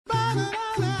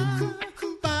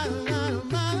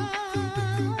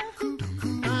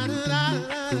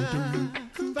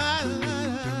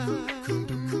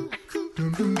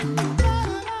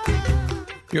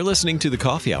You're listening to The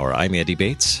Coffee Hour. I'm Andy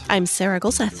Bates. I'm Sarah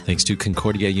Gulseth. Thanks to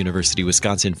Concordia University,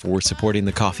 Wisconsin for supporting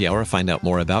The Coffee Hour. Find out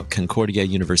more about Concordia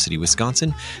University,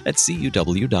 Wisconsin at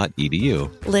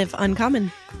cuw.edu. Live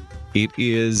uncommon. It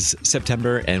is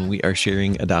September, and we are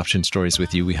sharing adoption stories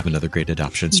with you. We have another great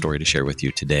adoption story to share with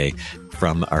you today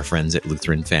from our friends at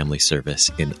Lutheran Family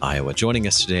Service in Iowa. Joining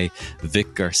us today,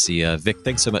 Vic Garcia. Vic,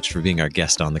 thanks so much for being our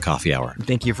guest on The Coffee Hour.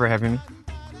 Thank you for having me.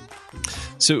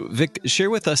 So, Vic, share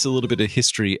with us a little bit of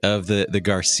history of the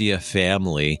Garcia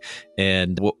family,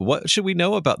 and what should we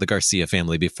know about the Garcia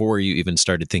family before you even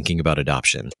started thinking about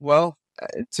adoption? Well,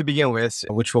 to begin with,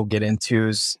 which we'll get into,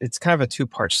 is it's kind of a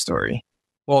two-part story.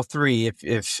 Well, three,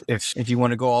 if you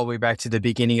want to go all the way back to the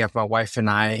beginning of my wife and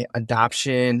I,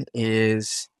 adoption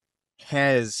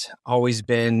has always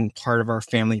been part of our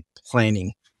family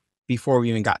planning before we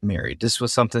even got married. This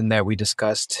was something that we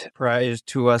discussed prior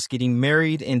to us getting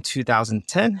married in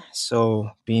 2010. So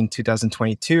being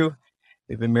 2022,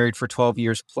 we've been married for 12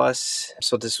 years plus.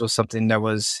 So this was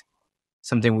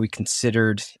something we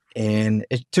considered, and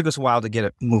it took us a while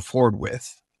to move forward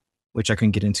with, which I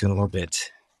can get into in a little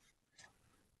bit.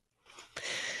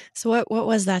 So what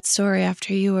was that story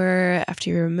after you were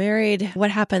married?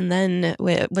 What happened then?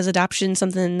 Was adoption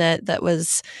something that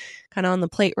was kind of on the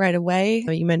plate right away?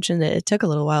 You mentioned that it took a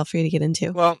little while for you to get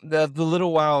into. Well, the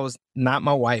little while was not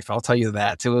my wife. I'll tell you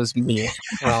that. It was me.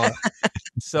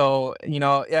 So,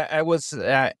 I was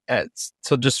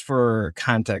so just for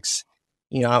context,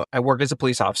 I work as a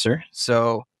police officer.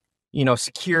 So,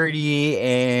 security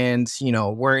and,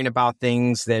 worrying about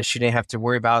things that she didn't have to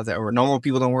worry about that or normal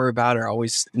people don't worry about are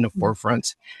always in the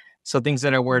forefront. So things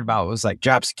that I worried about was like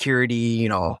job security,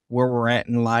 where we're at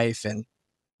in life, and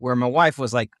where my wife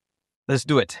was like, let's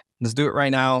do it. Let's do it right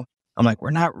now. I'm like,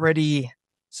 we're not ready.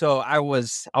 So I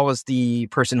was the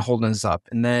person holding us up.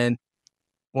 And then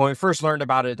when we first learned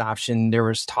about adoption, there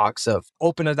was talks of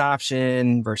open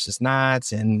adoption versus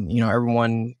not. And,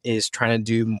 everyone is trying to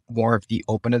do more of the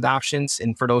open adoptions.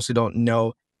 And for those who don't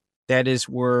know, that is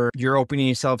where you're opening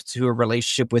yourself to a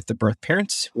relationship with the birth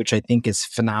parents, which I think is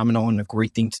phenomenal and a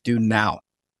great thing to do now.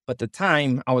 But at the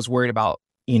time, I was worried about,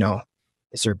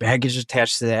 is there baggage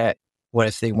attached to that? What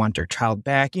if they want their child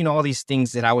back? All these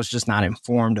things that I was just not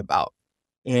informed about.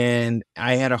 And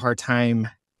I had a hard time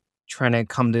trying to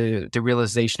come to the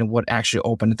realization of what actually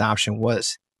open adoption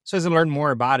was. So as I learned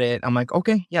more about it, I'm like,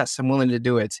 okay, yes, I'm willing to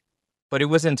do it. But it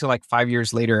wasn't until like 5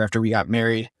 years later after we got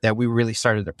married that we really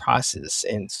started the process.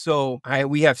 And so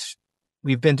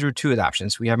we've been through two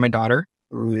adoptions. We have my daughter,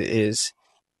 who is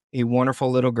a wonderful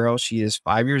little girl. She is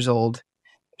 5 years old.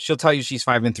 She'll tell you she's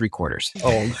 5 3/4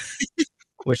 old,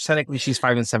 which technically she's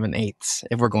 5 7/8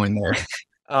 if we're going there.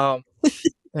 And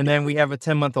then we have a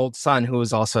 10-month-old son who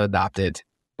was also adopted.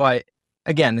 But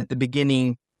again, at the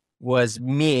beginning was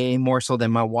me more so than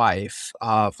my wife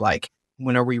of like,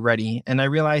 when are we ready? And I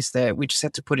realized that we just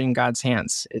have to put it in God's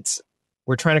hands.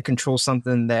 We're trying to control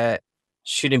something that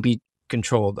shouldn't be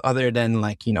controlled other than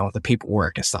like, the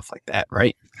paperwork and stuff like that.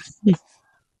 Right.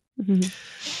 Mm-hmm.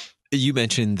 You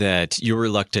mentioned that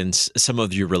some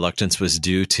of your reluctance was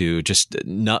due to just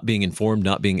not being informed,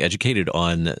 not being educated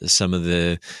on some of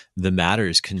the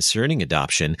matters concerning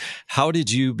adoption. How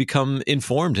did you become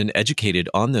informed and educated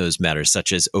on those matters,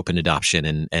 such as open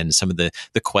adoption and some of the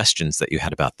questions that you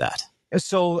had about that?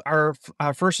 So our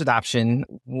first adoption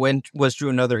was through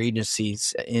another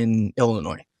agencies in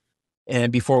Illinois. And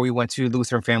before we went to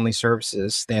Lutheran Family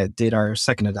Services that did our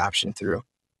second adoption through.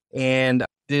 And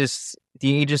the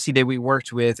agency that we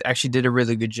worked with actually did a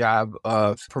really good job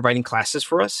of providing classes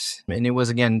for us. And it was,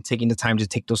 again, taking the time to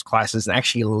take those classes and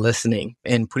actually listening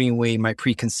and putting away my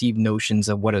preconceived notions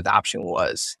of what adoption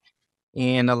was.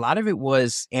 And a lot of it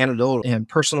was anecdotal and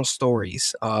personal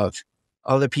stories of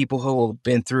other people who have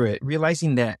been through it,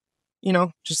 realizing that,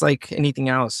 just like anything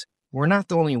else, we're not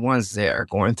the only ones that are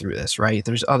going through this, right?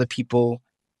 There's other people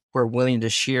who are willing to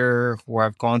share, who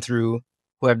have gone through,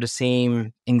 who have the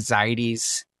same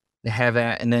anxieties that have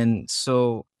that. And then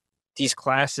so these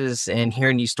classes and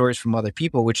hearing these stories from other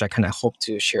people, which I kind of hope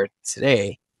to share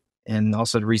today, and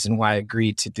also the reason why I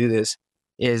agreed to do this,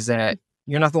 is that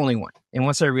you're not the only one. And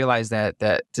once I realized that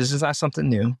this is not something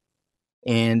new,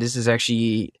 and this is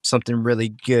actually something really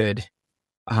good,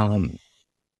 and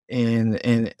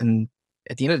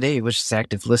at the end of the day, it was just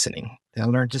active listening. I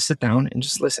learned to sit down and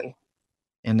just listen,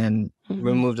 and then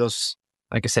remove those,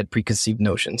 like I said, preconceived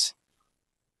notions.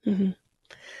 Mm-hmm.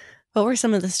 What were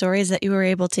some of the stories that you were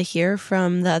able to hear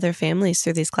from the other families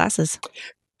through these classes?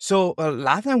 So a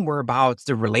lot of them were about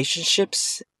the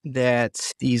relationships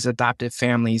that these adoptive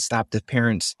families, adoptive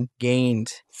parents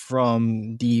gained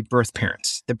from the birth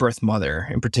parents, the birth mother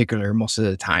in particular, most of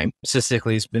the time.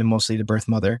 Statistically, it's been mostly the birth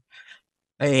mother,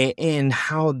 and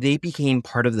how they became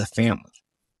part of the family.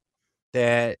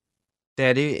 And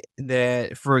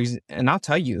I'll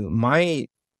tell you, my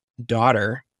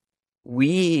daughter,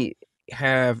 we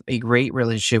have a great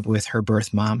relationship with her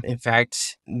birth mom. In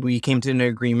fact, we came to an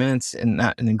agreement, and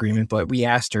not an agreement, but we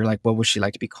asked her, like, what would she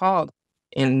like to be called?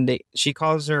 And she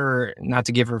calls her, not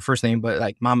to give her first name, but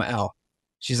like Mama L.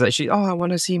 She's like, I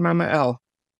want to see Mama L,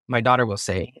 my daughter will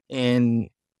say. And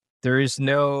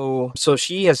so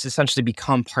she has essentially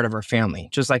become part of our family,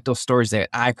 just like those stories that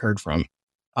I've heard from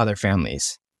other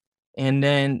families. And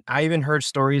then I even heard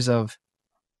stories of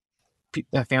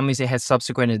families that had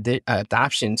subsequent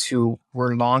adoptions who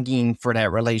were longing for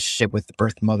that relationship with the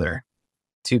birth mother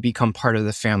to become part of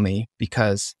the family,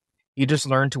 because you just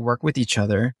learn to work with each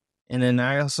other. And then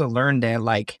I also learned that,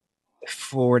 like,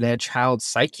 for that child's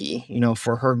psyche,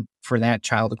 for that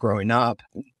child growing up,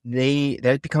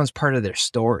 that becomes part of their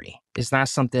story. It's not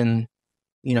something,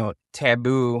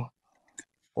 taboo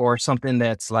or something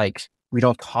that's like we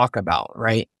don't talk about,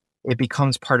 right? It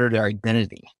becomes part of their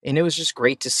identity. And it was just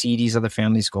great to see these other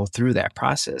families go through that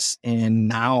process. And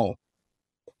now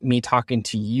me talking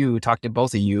to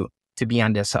both of you, to be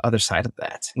on this other side of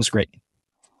that, it was great.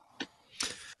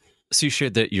 So you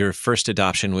shared that your first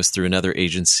adoption was through another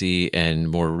agency, and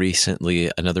more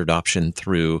recently another adoption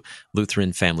through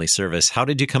Lutheran Family Service. How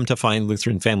did you come to find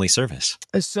Lutheran Family Service?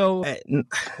 So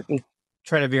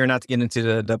trying to veer not to get into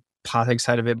the politics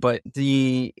side of it, but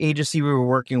the agency we were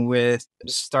working with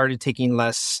started taking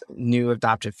less new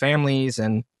adopted families,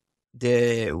 and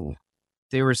they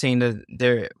were saying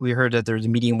that we heard that the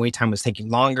median wait time was taking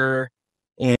longer.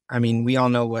 And I mean, we all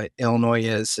know what Illinois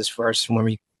is as far as when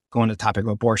we go on the topic of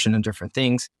abortion and different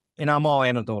things. And I'm all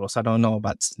anecdotal, so I don't know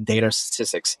about data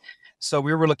statistics. So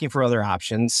we were looking for other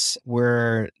options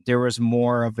where there was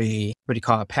more of a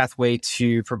pathway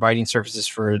to providing services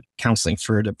for counseling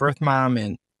for the birth mom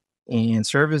and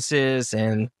services,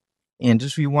 and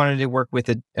just we wanted to work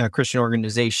with a Christian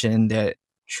organization that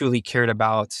truly cared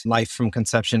about life from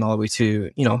conception all the way to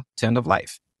end of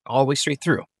life, all the way straight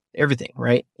through everything,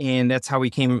 right? And that's how we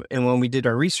came. And when we did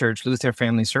our research, Lutheran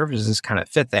Family Services kind of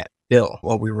fit that bill,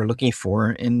 what we were looking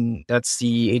for. And that's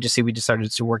the agency we decided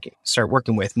to start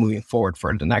working with moving forward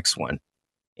for the next one.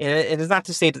 And it is not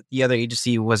to say that the other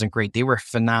agency wasn't great. They were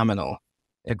phenomenal,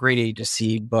 a great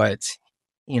agency. But,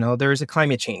 there is a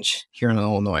climate change here in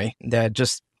Illinois that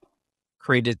just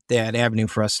created that avenue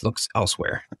for us to look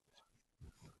elsewhere.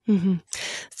 Mm-hmm.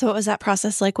 So what was that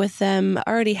process like with them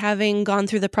already having gone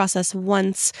through the process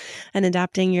once and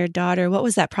adopting your daughter? What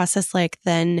was that process like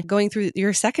then going through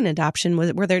your second adoption?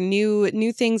 Were there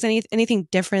new things, anything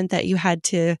different that you had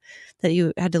to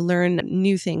learn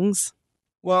new things?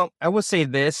 Well, I would say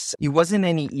this, it wasn't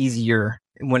any easier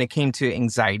when it came to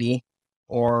anxiety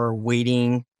or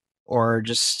waiting or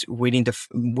just waiting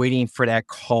for that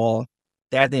call.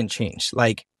 That didn't change.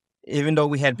 Like, even though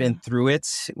we had been through it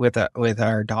with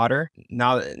our daughter,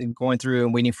 now going through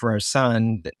and waiting for our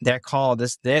son, that call,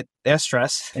 that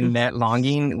stress and that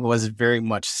longing was very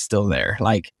much still there.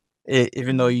 Like,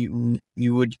 even though you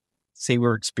would say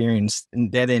we're experienced,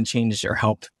 that didn't change or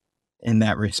help in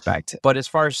that respect. But as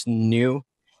far as new,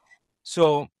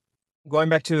 so going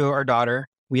back to our daughter,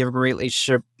 we have a great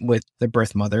relationship with the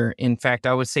birth mother. In fact,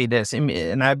 I would say this,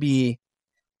 and I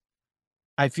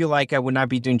feel like I would not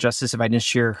be doing justice if I didn't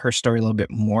share her story a little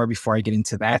bit more before I get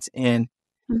into that. And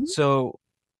so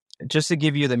just to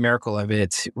give you the miracle of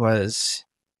it was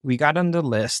we got on the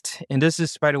list. And this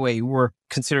is, by the way, we're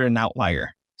considered an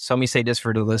outlier. So let me say this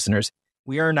for the listeners.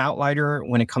 We are an outlier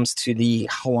when it comes to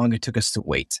how long it took us to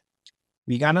wait.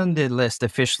 We got on the list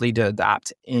officially to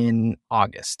adopt in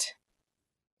August.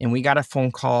 And we got a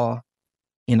phone call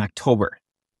in October.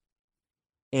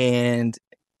 And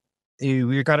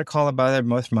we got a call about our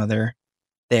birth mother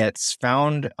that's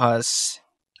found us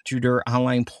through their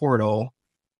online portal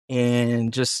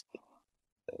and just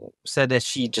said that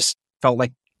she just felt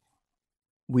like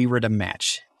we were the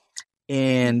match.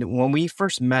 And when we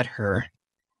first met her,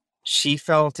 she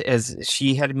felt as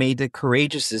she had made the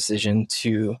courageous decision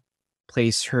to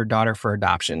place her daughter for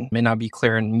adoption. May not be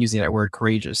clear in using that word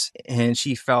courageous. And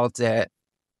she felt that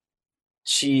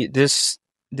this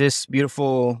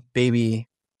beautiful baby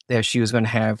that she was going to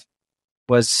have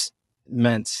was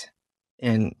meant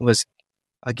and was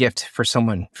a gift for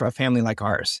a family like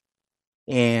ours.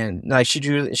 And like she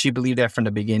believed that from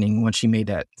the beginning when she made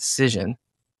that decision.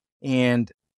 And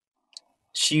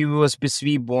she was supposed to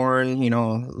be born,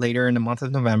 later in the month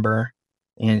of November.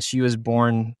 and she was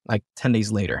born like 10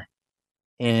 days later.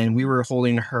 And we were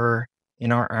holding her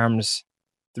in our arms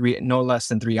no less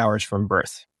than 3 hours from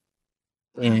birth.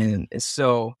 And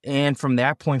from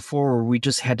that point forward, we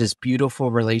just had this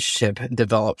beautiful relationship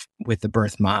develop with the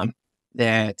birth mom,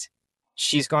 that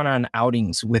she's gone on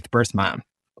outings with birth mom,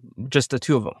 just the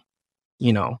two of them.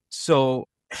 So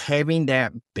having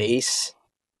that base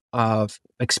of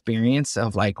experience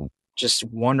of like just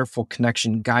wonderful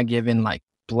connection, God-given like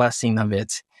blessing of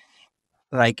it,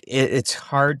 like it's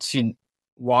hard to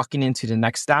walking into the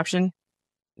next adoption,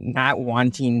 not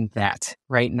wanting that,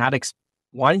 right? Not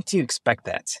wanting to expect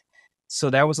that. So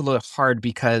that was a little hard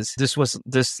because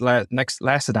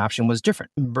last adoption was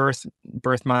different. Birth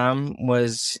mom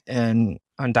was an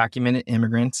undocumented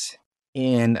immigrant.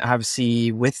 And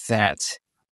obviously with that,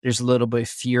 there's a little bit of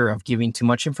fear of giving too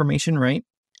much information, right?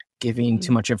 Giving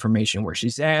too much information where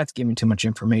she's at, giving too much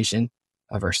information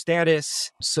of her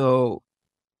status. So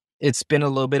it's been a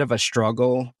little bit of a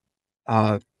struggle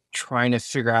trying to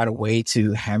figure out a way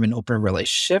to have an open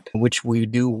relationship, which we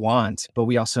do want, but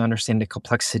we also understand the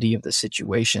complexity of the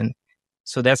situation.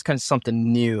 So that's kind of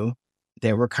something new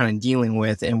that we're kind of dealing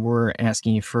with, and we're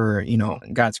asking for,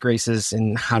 God's graces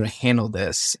and how to handle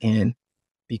this. And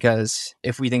because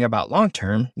if we think about long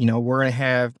term, we're going to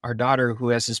have our daughter who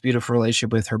has this beautiful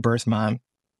relationship with her birth mom,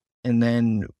 and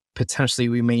then potentially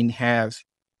we may have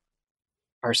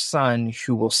our son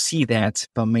who will see that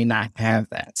but may not have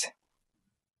that.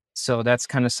 So that's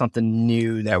kind of something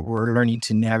new that we're learning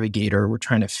to navigate, or we're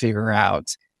trying to figure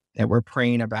out, that we're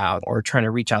praying about, or trying to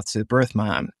reach out to the birth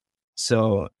mom.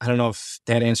 So I don't know if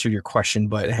that answered your question,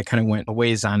 but I kind of went a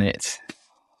ways on it.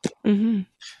 Mm-hmm.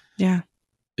 Yeah.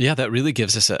 Yeah, that really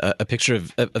gives us a picture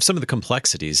of some of the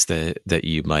complexities that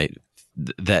you might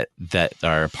that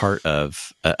are a part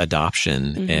of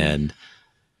adoption, and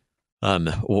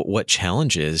what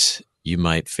challenges you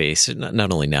might face,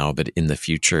 not only now, but in the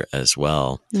future as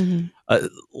well.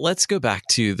 Let's go back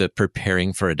to the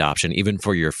preparing for adoption, even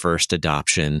for your first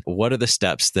adoption. What are the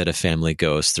steps that a family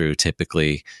goes through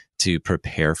typically to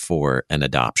prepare for an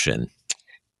adoption?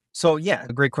 So, yeah,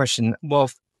 great question.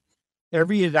 Well,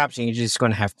 every adoption agency is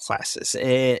going to have classes.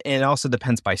 It also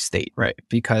depends by state, right?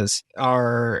 Because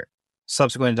our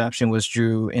subsequent adoption was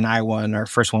Drew in Iowa, and our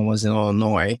first one was in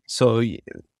Illinois. So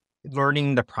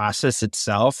learning the process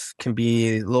itself can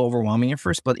be a little overwhelming at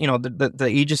first, but the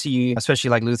agency,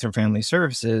 especially like Lutheran Family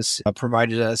Services,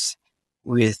 provided us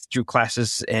with Drew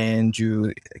classes and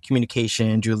Drew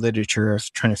communication, Drew literature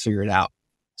of trying to figure it out.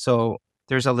 So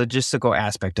there's a logistical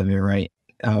aspect of it, right?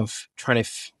 Of trying to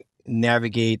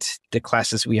navigate the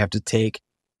classes we have to take.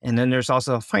 And then there's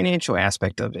also a financial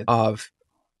aspect of it.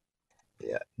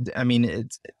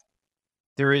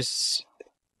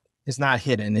 It's not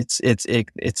hidden.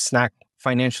 It's not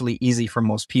financially easy for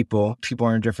most people. People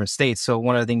are in different states. So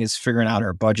one of the things is figuring out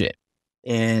our budget.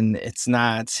 And it's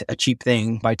not a cheap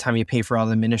thing. By the time you pay for all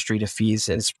the administrative fees,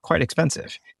 it's quite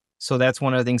expensive. So that's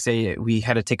one of the things that we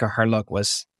had to take a hard look,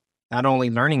 was not only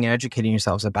learning and educating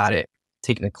yourselves about it,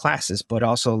 taking the classes, but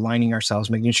also aligning ourselves,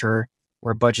 making sure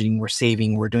we're budgeting, we're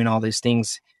saving, we're doing all these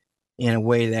things in a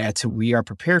way that we are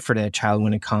prepared for that child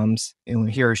when it comes, and when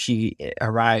he or she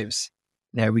arrives,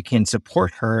 that we can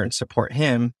support her and support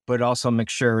him, but also make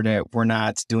sure that we're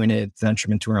not doing it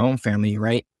detriment to our own family,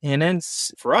 right? And then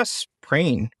for us,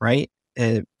 praying, right?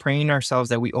 Praying ourselves,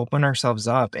 that we open ourselves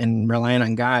up and relying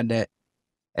on God, that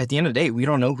at the end of the day, we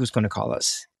don't know who's going to call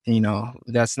us.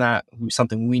 That's not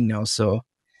something we know. So,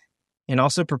 and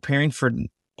also preparing for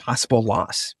possible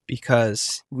loss,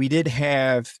 because we did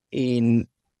have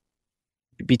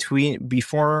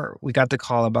before we got the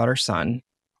call about our son,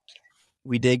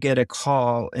 we did get a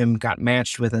call and got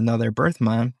matched with another birth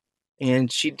mom,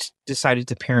 and she decided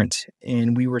to parent.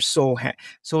 And we were so it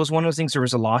was one of those things. There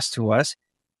was a loss to us,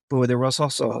 but there was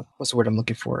also, what's the word I'm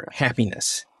looking for?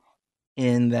 Happiness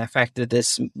in the fact that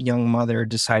this young mother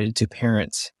decided to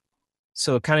parent.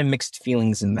 So kind of mixed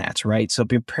feelings in that, right? So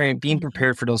being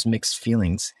prepared for those mixed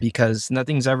feelings, because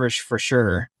nothing's ever for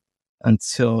sure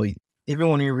until, even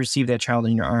when you receive that child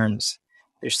in your arms,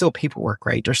 there's still paperwork,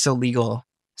 right? There's still legal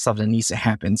stuff that needs to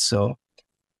happen. So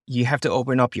you have to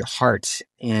open up your heart.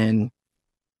 And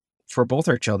for both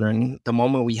our children, the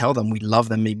moment we held them, we loved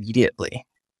them immediately.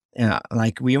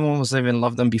 Like we almost even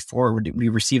loved them before we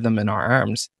received them in our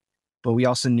arms. But we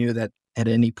also knew that at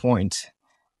any point,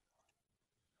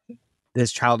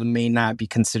 this child may not be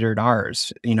considered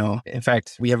ours. In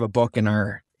fact, we have a book in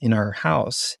our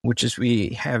house, which is, we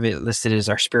have it listed as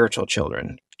our spiritual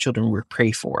children we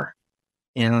pray for.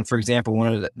 And for example,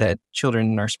 one of that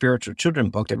children in our spiritual children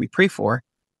book that we pray for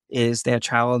is that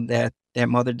child that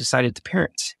mother decided to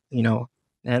parent, and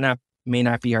not may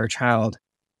not be our child,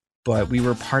 but we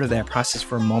were part of that process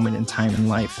for a moment in time in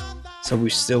life. So we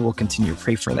still will continue to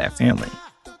pray for that family.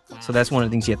 So that's one of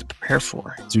the things you have to prepare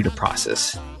for through the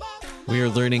process. We are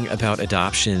learning about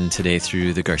adoption today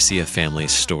through the Garcia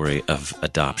family's story of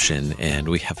adoption, and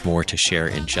we have more to share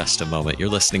in just a moment. You're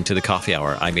listening to The Coffee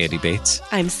Hour. I'm Andy Bates.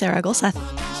 I'm Sarah Gulseth.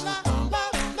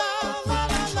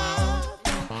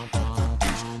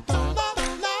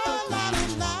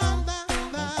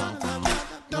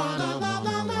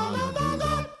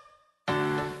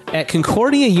 At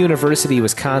Concordia University,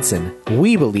 Wisconsin,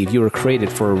 we believe you were created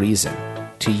for a reason,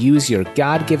 to use your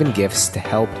God-given gifts to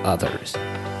help others,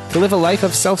 to live a life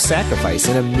of self-sacrifice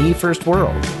in a me-first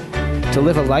world, to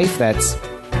live a life that's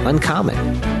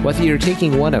uncommon. Whether you're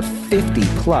taking one of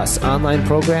 50-plus online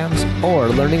programs or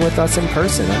learning with us in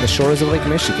person on the shores of Lake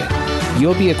Michigan,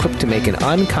 you'll be equipped to make an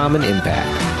uncommon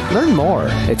impact. Learn more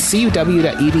at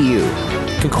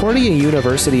cuw.edu. Concordia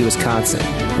University, Wisconsin.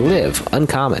 Live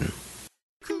uncommon.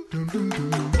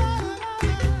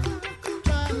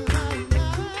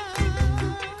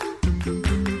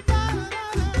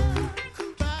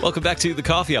 Welcome back to The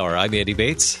Coffee Hour. I'm Andy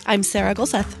Bates. I'm Sarah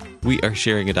Gulseth. We are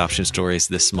sharing adoption stories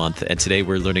this month, and today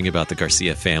we're learning about the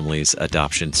Garcia family's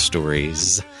adoption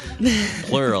stories,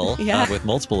 plural, with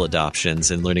multiple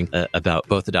adoptions, and learning about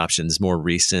both adoptions. More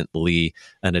recently,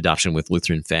 an adoption with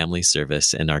Lutheran Family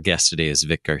Service, and our guest today is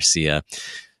Vic Garcia.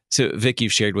 So, Vic,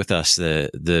 you've shared with us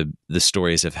the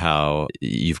stories of how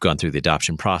you've gone through the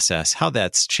adoption process, how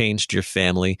that's changed your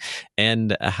family,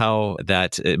 and how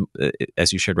that,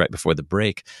 as you shared right before the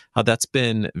break, how that's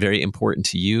been very important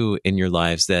to you in your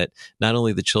lives, that not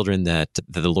only the children that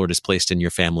the Lord has placed in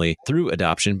your family through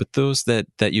adoption, but those that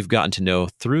you've gotten to know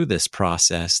through this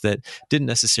process that didn't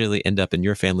necessarily end up in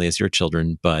your family as your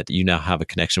children, but you now have a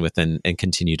connection with and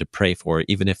continue to pray for,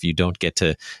 even if you don't get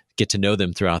to know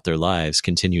them throughout their lives,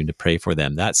 continuing to pray for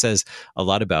them. That says a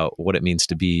lot about what it means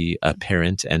to be a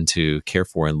parent and to care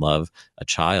for and love a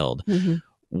child. Mm-hmm.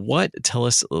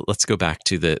 Let's go back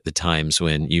to the times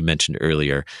when you mentioned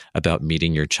earlier about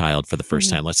meeting your child for the first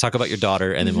time. Let's talk about your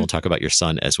daughter, and then we'll talk about your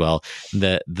son as well.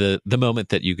 The moment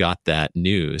that you got that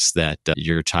news that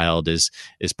your child is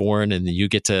born and you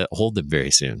get to hold them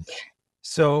very soon.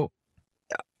 So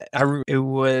it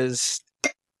was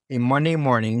a Monday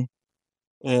morning,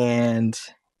 and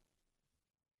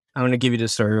I'm going to give you the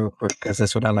story real quick because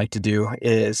that's what I like to do.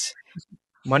 Is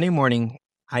Monday morning,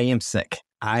 I am sick.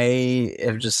 I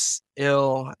am just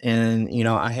ill, and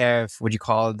I have what you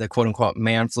call the quote unquote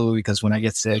man flu, because when I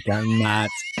get sick, I'm not.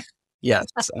 Yes,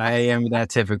 I am that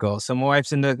typical. So my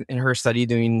wife's in her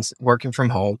study working from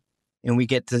home, and we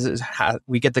get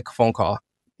the phone call.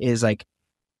 Is like,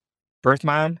 birth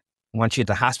mom, I want you at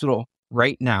the hospital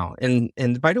right now.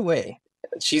 And by the way,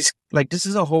 she's like, this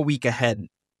is a whole week ahead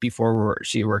before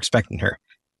we're expecting her.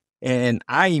 And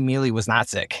I immediately was not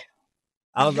sick.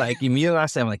 I was like, immediately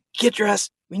last time, I'm like, get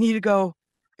dressed. We need to go.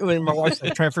 And my wife's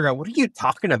like, trying to figure out, what are you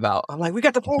talking about? I'm like, we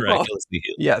got the phone call.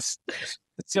 Yes.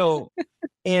 So,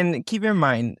 and keep in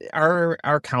mind,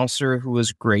 our counselor, who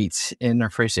was great in our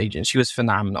first agent, she was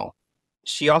phenomenal.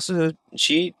 She also,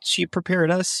 she prepared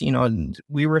us,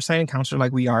 we were assigned a counselor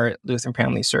like we are at Lutheran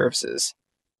Family Services.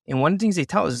 And one of the things they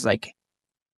tell us is like,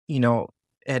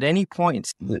 at any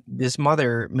point, this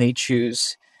mother may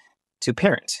choose to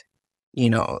parent.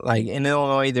 Like in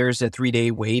Illinois, there's a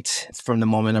 3-day wait from the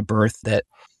moment of birth that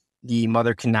the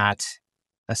mother cannot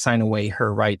assign away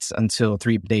her rights until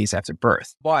 3 days after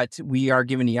birth. But we are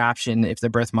given the option, if the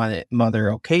birth mother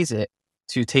okays it,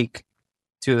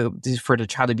 for the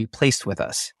child to be placed with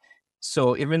us.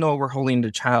 So even though we're holding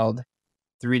the child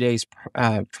 3 days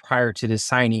prior to this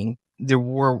signing,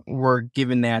 we're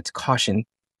given that caution.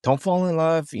 Don't fall in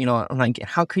love. I'm like,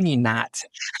 how can you not?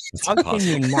 How can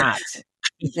you not?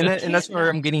 And that's where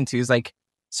I'm getting to, is like,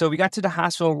 so we got to the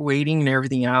hospital waiting and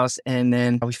everything else. And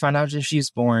then we found out that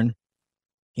she's born,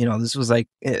 this was like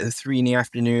 3 in the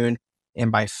afternoon.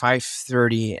 And by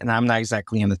 5:30, and I'm not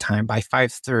exactly on the time, by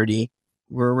 5:30,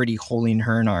 we're already holding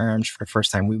her in our arms for the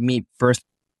first time. We meet birth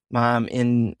mom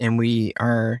and we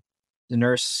are the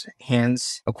nurse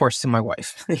hands, of course, to my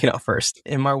wife, first.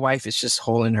 And my wife is just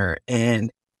holding her. And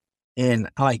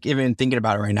like, even thinking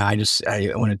about it right now,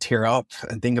 I want to tear up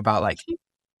and think about like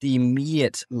the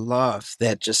immediate love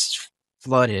that just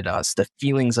flooded us, the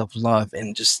feelings of love.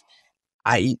 And just,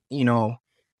 in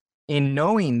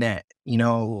knowing that,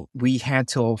 we had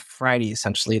till Friday,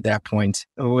 essentially at that point,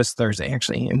 it was Thursday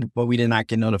actually, but we did not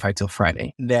get notified till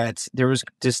Friday, that there was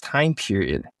this time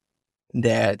period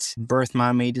that birth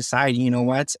mom may decide,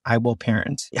 what, I will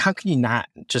parent. How can you not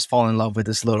just fall in love with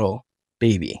this little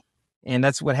baby? And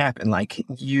that's what happened. Like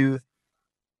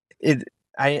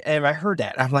I heard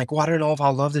that. I'm like, well, I don't know if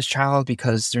I'll love this child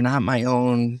because they're not my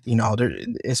own, they're,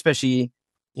 especially,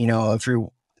 if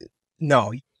you're,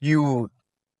 no, you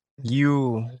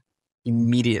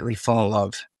immediately fall in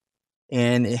love.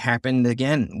 And it happened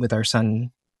again with our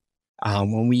son.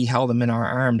 When we held him in our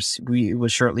arms, it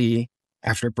was shortly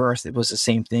after birth. It was the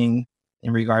same thing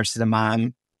in regards to the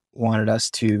mom wanted us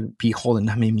to be holding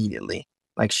him immediately.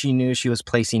 Like she knew she was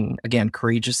placing, again,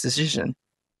 courageous decision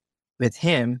with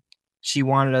him. She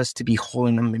wanted us to be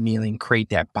holding him immediately and create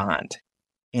that bond.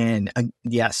 And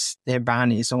yes, that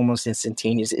bond is almost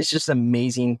instantaneous. It's just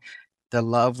amazing the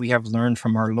love we have learned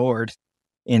from our Lord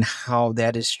and how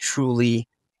that is truly,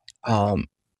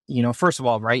 first of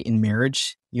all, right, in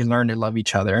marriage, you learn to love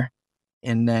each other.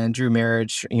 And then through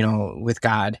marriage, with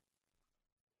God,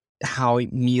 how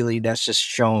immediately that's just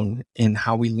shown in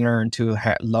how we learn to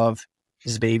love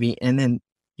this baby. And then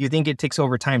you think it takes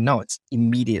over time. No, it's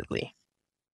immediately.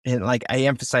 And like I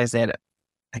emphasize that,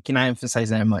 I cannot emphasize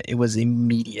that much. It was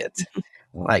immediate,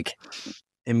 like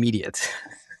immediate.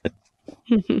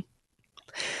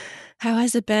 How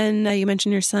has it been? You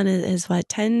mentioned your son is what,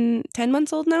 10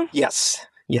 months old now? Yes.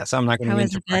 I'm not going to How get has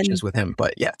into it been? questions with him,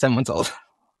 but yeah, 10 months old.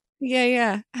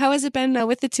 Yeah. How has it been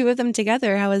with the two of them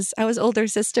together? How is older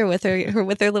sister with her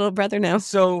with their little brother now?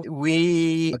 So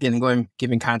we, again,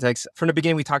 giving context, from the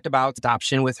beginning, we talked about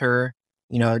adoption with her.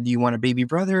 Do you want a baby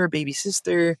brother, baby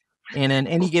sister? And then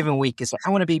any given week, it's like, I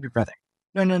want a baby brother.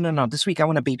 No. This week, I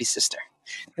want a baby sister.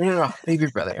 No, baby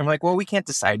brother. I'm like, well, we can't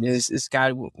decide. Is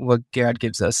God, what God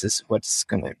gives us is what's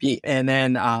going to be. And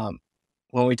then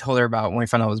when we told her when we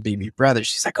found out it was baby brother,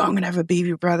 she's like, oh, I'm going to have a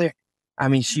baby brother. I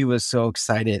mean, she was so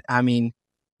excited. I mean,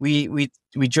 we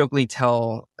jokingly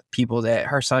tell people that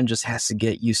her son just has to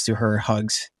get used to her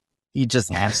hugs. He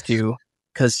just has to,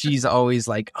 because she's always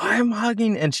like, oh, I'm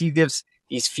hugging. And she gives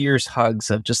these fierce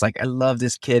hugs of just like, I love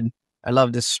this kid. I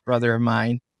love this brother of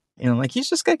mine. And like, he's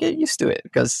just got to get used to it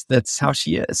because that's how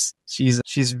she is.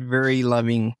 She's very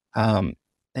loving and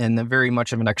very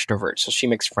much of an extrovert. So she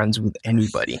makes friends with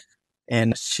anybody.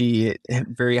 And she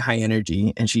very high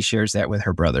energy, and she shares that with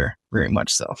her brother very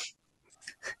much so.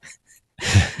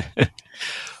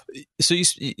 So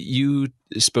you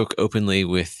spoke openly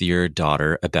with your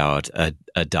daughter about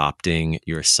adopting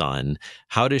your son.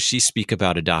 How does she speak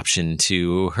about adoption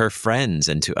to her friends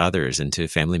and to others and to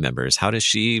family members? How does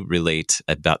she relate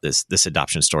about this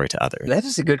adoption story to others? That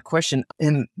is a good question.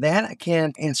 And that I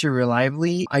can't answer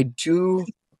reliably. I do,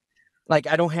 I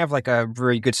don't have a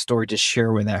very good story to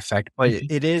share with that effect, but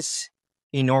it is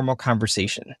a normal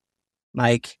conversation.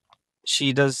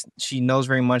 She knows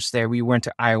very much that we went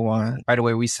to Iowa. Right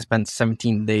away, we spent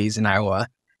 17 days in Iowa.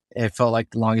 It felt like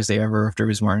the longest day ever after he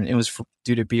was born. It was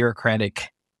due to bureaucratic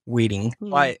waiting.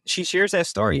 But she shares that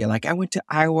story. I went to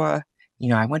Iowa,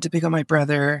 I went to pick up my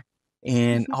brother.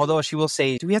 And although she will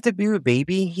say, do we have to be a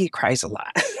baby? He cries a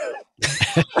lot.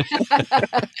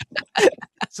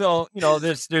 So,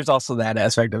 there's also that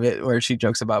aspect of it where she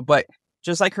jokes about, but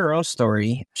just like her own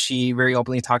story, she very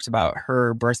openly talks about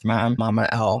her birth mom, Mama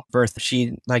L.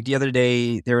 She, the other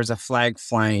day, there was a flag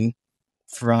flying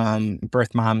from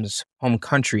birth mom's home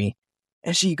country.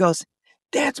 And she goes,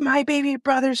 that's my baby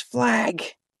brother's flag.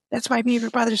 That's my baby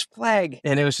brother's flag.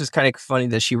 And it was just kind of funny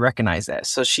that she recognized that.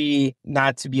 So she,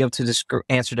 not to be able to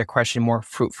answer the question more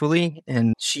fruitfully,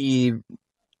 and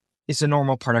it's a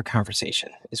normal part of conversation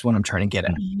is what I'm trying to get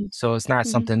at. So it's not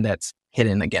something that's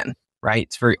hidden again, right?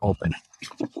 It's very open.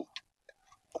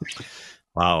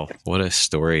 Wow, what a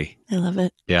story. I love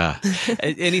it. Yeah.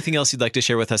 Anything else you'd like to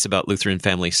share with us about Lutheran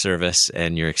Family Service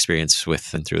and your experience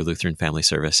with and through Lutheran Family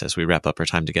Service as we wrap up our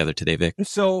time together today, Vic?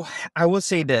 So I will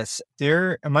say this.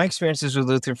 My experiences with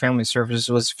Lutheran Family Service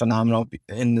was phenomenal.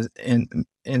 In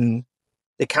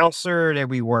the counselor that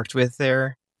we worked with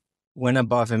there went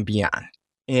above and beyond.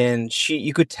 And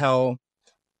you could tell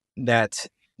that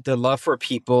the love for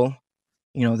people,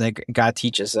 that God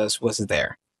teaches us was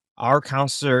there. Our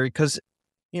counselor, because,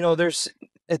 there's,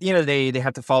 at the end of the day, they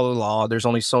have to follow the law. There's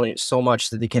only so much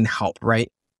that they can help, right?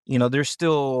 There's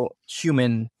still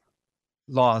human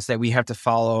laws that we have to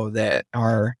follow that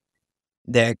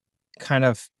kind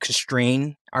of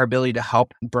constrain our ability to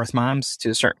help birth moms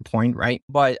to a certain point, right?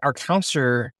 But our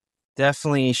counselor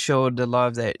definitely showed the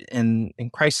love that in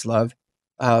Christ's love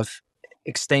of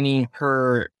extending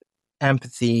her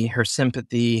empathy, her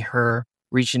sympathy, her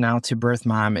reaching out to birth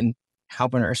mom and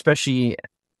helping her, especially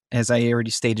as I already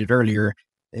stated earlier,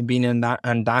 and being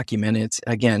undocumented.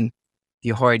 Again, the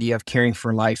whole idea of caring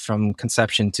for life from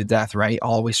conception to death, right?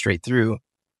 Always straight through.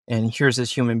 And here's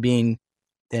this human being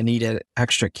that needed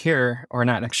extra care, or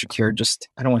not extra care, just,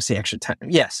 I don't want to say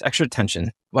extra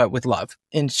attention, but with love.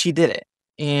 And she did it.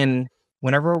 And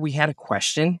whenever we had a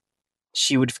question,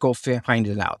 she would go find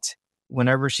it out.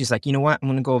 Whenever she's like, you know what, I'm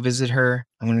going to go visit her.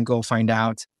 I'm going to go find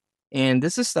out. And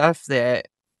this is stuff that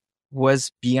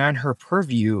was beyond her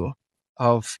purview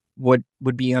of what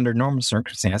would be under normal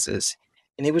circumstances.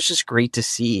 And it was just great to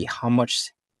see how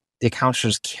much the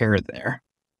counselors cared there.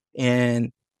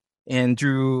 And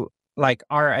through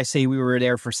I say we were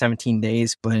there for 17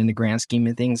 days, but in the grand scheme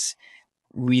of things,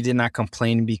 we did not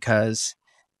complain because,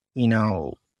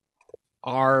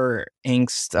 our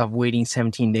angst of waiting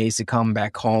 17 days to come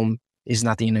back home is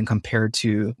nothing compared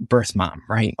to birth mom,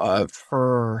 right? Of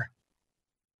her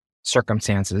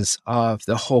circumstances, of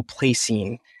the whole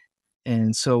placing.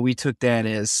 And so we took that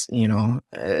as,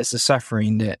 as a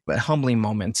suffering, but humbling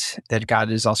moment that God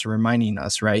is also reminding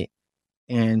us, right?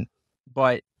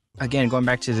 But again, going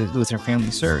back to the Lutheran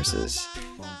Family Services,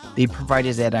 they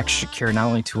provided that extra care not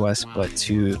only to us, but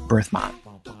to birth mom.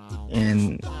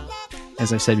 And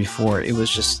as I said before, it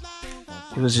was just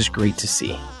great to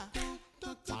see.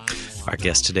 Our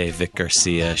guest today, Vic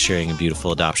Garcia, sharing a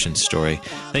beautiful adoption story.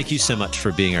 Thank you so much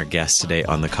for being our guest today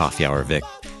on the Coffee Hour, Vic.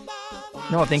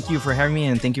 No, thank you for having me,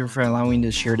 and thank you for allowing me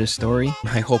to share this story.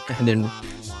 I hope I didn't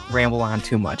ramble on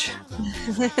too much.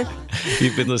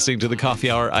 You've been listening to the Coffee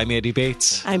Hour. I'm Andy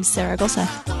Bates. I'm Sarah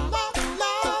Gulseth.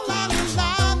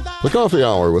 The Coffee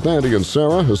Hour with Andy and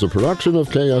Sarah is a production of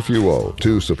KFUO.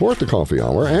 To support the Coffee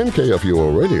Hour and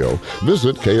KFUO Radio,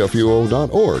 visit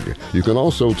KFUO.org. You can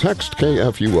also text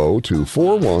KFUO to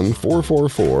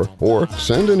 41444 or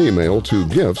send an email to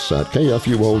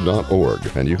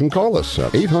gifts@KFUO.org. And you can call us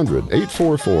at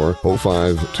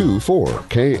 800-844-0524.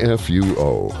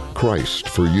 KFUO. Christ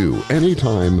for you,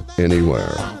 anytime,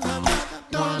 anywhere.